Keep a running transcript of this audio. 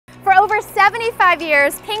over 75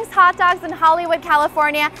 years, Pink's Hot Dogs in Hollywood,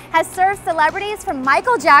 California has served celebrities from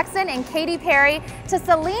Michael Jackson and Katy Perry to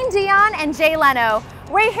Celine Dion and Jay Leno.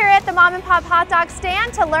 We're here at the Mom and Pop Hot Dog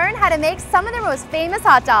stand to learn how to make some of their most famous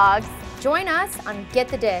hot dogs. Join us on Get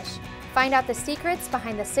the Dish. Find out the secrets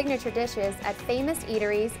behind the signature dishes at famous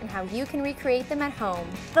eateries and how you can recreate them at home.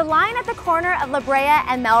 The line at the corner of La Brea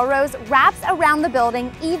and Melrose wraps around the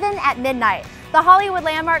building even at midnight. The Hollywood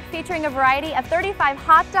landmark, featuring a variety of 35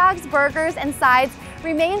 hot dogs, burgers, and sides,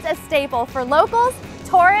 remains a staple for locals,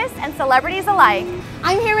 tourists, and celebrities alike.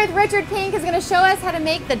 I'm here with Richard Pink, who's going to show us how to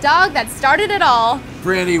make the dog that started it all.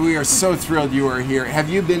 Brandy, we are so thrilled you are here. Have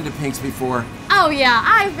you been to Pink's before? Oh yeah,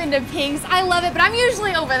 I've been to Pink's. I love it, but I'm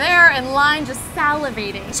usually over there in line just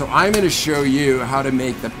salivating. So I'm going to show you how to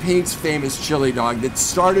make the Pink's famous chili dog that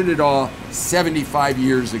started it all 75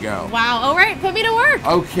 years ago. Wow, all right, put me to work.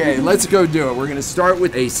 Okay, let's go do it. We're going to start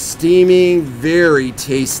with a steaming, very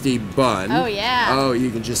tasty bun. Oh yeah. Oh, you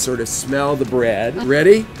can just sort of smell the bread.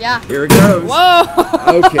 Ready? Yeah. Here it goes. Whoa.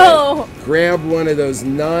 Okay, grab one of those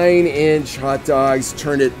 9-inch hot dogs,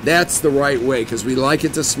 turn it, that's the right way because we like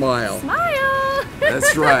it to smile. Smile.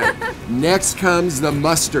 That's right. Next comes the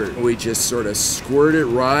mustard. We just sort of squirt it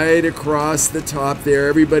right across the top there.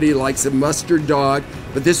 Everybody likes a mustard dog,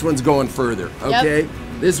 but this one's going further, okay? Yep.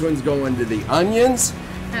 This one's going to the onions.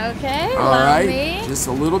 Okay, all right, just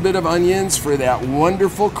a little bit of onions for that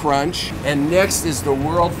wonderful crunch. And next is the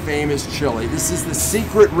world famous chili. This is the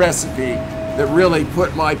secret recipe that really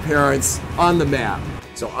put my parents on the map.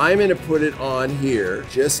 So I'm gonna put it on here,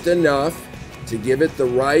 just enough to give it the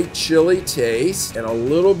right chili taste, and a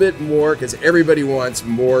little bit more because everybody wants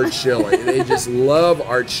more chili. They just love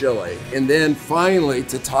our chili. And then finally,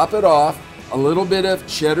 to top it off, a little bit of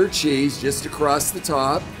cheddar cheese just across the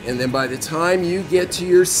top. And then by the time you get to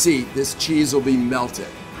your seat, this cheese will be melted.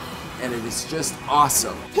 And it is just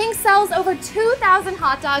awesome. Pink sells over 2,000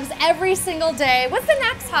 hot dogs every single day. What's the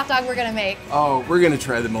next hot dog we're gonna make? Oh, we're gonna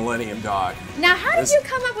try the Millennium Dog. Now, how did you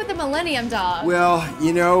come up with the Millennium Dog? Well,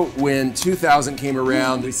 you know, when 2000 came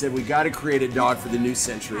around, we said we gotta create a dog for the new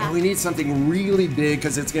century. And we need something really big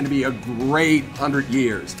because it's gonna be a great 100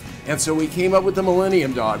 years. And so we came up with the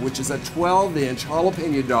Millennium Dog, which is a 12-inch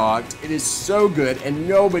jalapeno dog. It is so good, and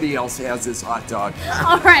nobody else has this hot dog.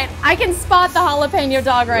 All right, I can spot the jalapeno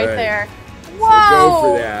dog right there. Whoa, so go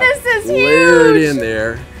for that. This is huge. Layer it in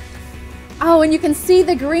there. Oh, and you can see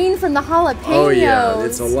the green from the jalapenos. Oh yeah,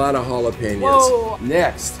 it's a lot of jalapenos. Whoa.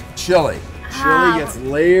 Next, chili. Chili gets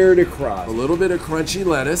layered across. A little bit of crunchy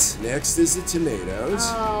lettuce. Next is the tomatoes.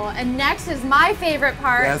 Oh, and next is my favorite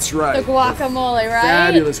part. That's right. The guacamole, right?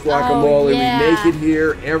 Fabulous guacamole. Oh, yeah. We make it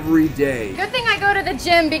here every day. Good thing I go to the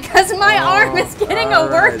gym because my arm is getting a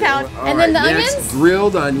workout. And then the next, onions?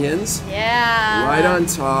 Grilled onions. Yeah. Right on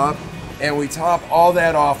top. And we top all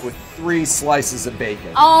that off with 3 slices of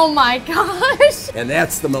bacon. Oh my gosh. And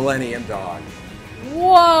that's the Millennium Dog.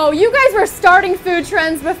 Whoa, you guys were starting food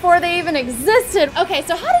trends before they even existed. Okay,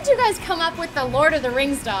 so how did you guys come up with the Lord of the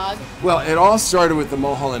Rings dog? Well, it all started with the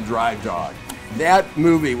Mulholland Drive dog. That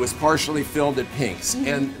movie was partially filmed at Pink's,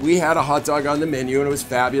 and we had a hot dog on the menu, and it was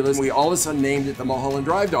fabulous. We all of a sudden named it the Mulholland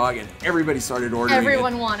Drive dog, and everybody started ordering it.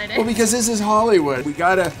 Everyone wanted it. Well, because this is Hollywood. We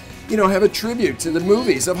gotta, you know, have a tribute to the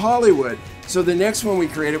movies of Hollywood. So the next one we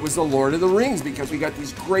created was the Lord of the Rings, because we got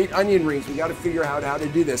these great onion rings. We got to figure out how to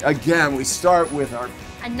do this. Again, we start with our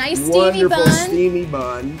wonderful steamy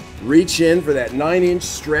bun. Reach in for that 9-inch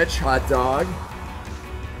stretch hot dog.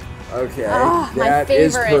 Okay, that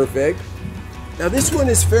is perfect. Now this one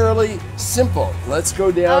is fairly simple. Let's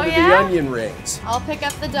go down to the onion rings. I'll pick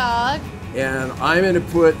up the dog. And I'm going to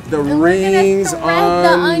put the rings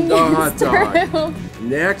on the hot dog.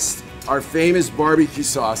 Next, our famous barbecue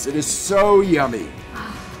sauce. It is so yummy.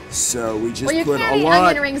 So we just put a lot. Well, you can't eat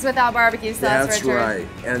onion rings without barbecue sauce, That's Richard. right.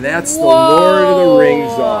 And that's the Lord of the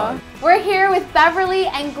Rings dog. We're here with Beverly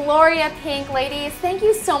and Gloria Pink. Ladies, thank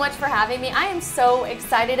you so much for having me. I am so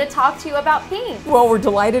excited to talk to you about Pink. Well, we're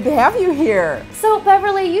delighted to have you here. So,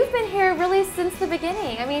 Beverly, you've been here really since the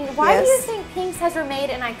beginning. I mean, why do you think Pink's has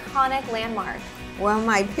remained an iconic landmark? Well,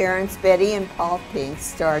 my parents, Betty and Paul Pink,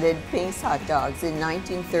 started Pink's Hot Dogs in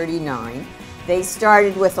 1939. They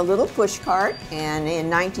started with a little push cart, and in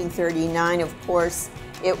 1939, of course,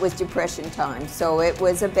 it was Depression time. So it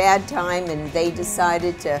was a bad time, and they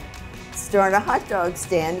decided to start a hot dog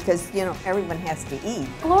stand because, you know, everyone has to eat.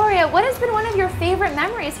 Gloria, what has been one of your favorite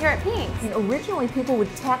memories here at Pink's? You know, originally, people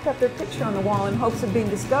would tack up their picture on the wall in hopes of being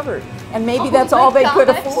discovered, and maybe that's all they could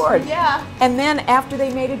afford. Yeah. And then after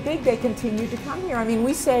they made it big, they continued to come here. I mean,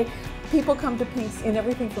 we say People come to Pink's in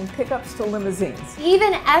everything from pickups to limousines.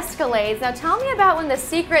 Even Escalades. Now tell me about when the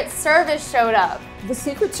Secret Service showed up. The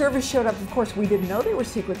Secret Service showed up. Of course, we didn't know they were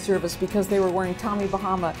Secret Service because they were wearing Tommy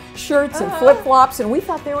Bahama shirts and flip-flops, and we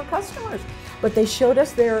thought they were customers. But they showed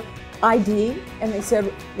us their ID, and they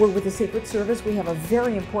said, we're with the Secret Service. We have a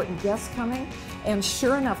very important guest coming. And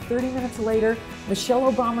sure enough, 30 minutes later,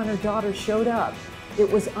 Michelle Obama and her daughter showed up. It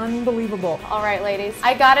was unbelievable. All right, ladies,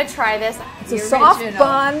 I gotta try this. It's a soft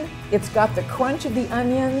bun. It's got the crunch of the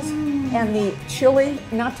onions and the chili,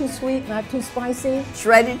 not too sweet, not too spicy.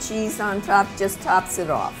 Shredded cheese on top just tops it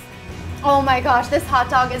off. Oh my gosh, this hot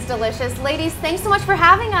dog is delicious. Ladies, thanks so much for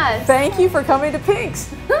having us. Thank you for coming to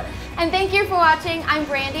Pink's. And thank you for watching. I'm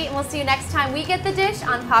Brandy, and we'll see you next time we get the dish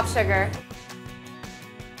on Pop Sugar.